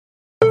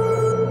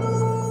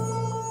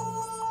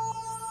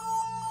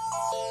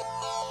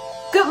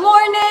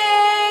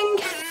morning!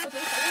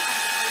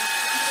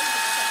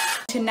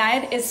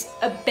 Tonight is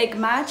a big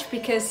match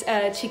because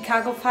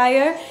Chicago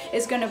Fire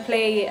is gonna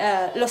play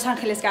Los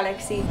Angeles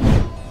Galaxy.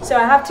 So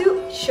I have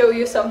to show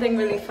you something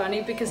really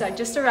funny because I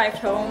just arrived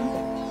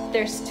home.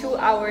 There's 2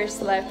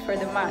 hours left for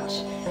the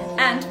match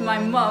and my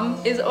mom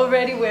is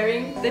already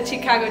wearing the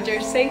Chicago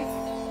jersey.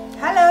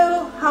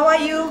 Hello, how are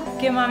you?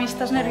 ¿Qué, mami?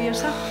 ¿Estás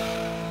nerviosa?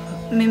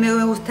 Me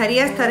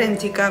gustaría estar en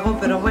Chicago,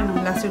 pero bueno,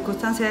 las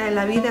circunstancias de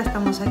la vida,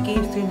 estamos aquí,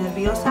 estoy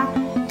nerviosa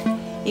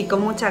y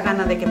con muchas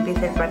ganas de que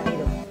empiece el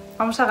partido.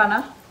 ¿Vamos a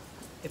ganar?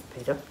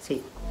 Espero,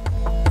 sí.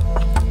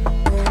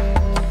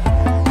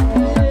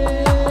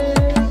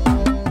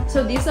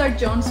 So these are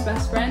Jon's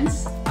best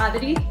friends,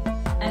 Adri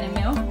and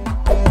Emil.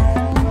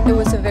 It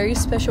was a very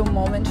special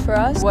moment for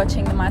us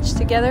watching the match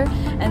together,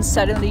 and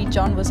suddenly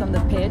Jon was on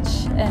the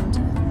pitch and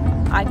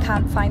I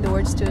can't find the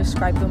words to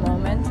describe the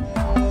moment.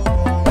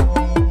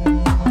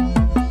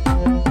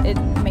 It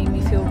made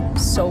me feel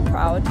so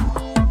proud.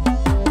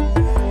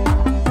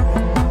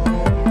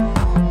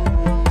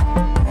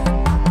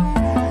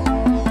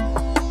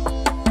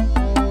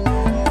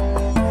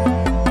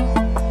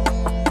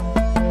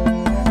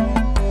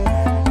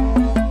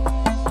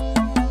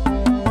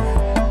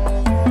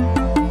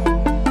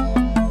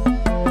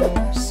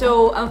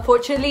 So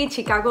unfortunately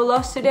Chicago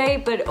lost today,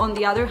 but on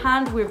the other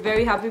hand we're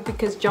very happy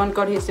because Jon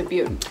got his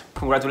debut.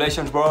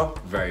 Congratulations, bro.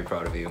 Very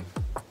proud of you.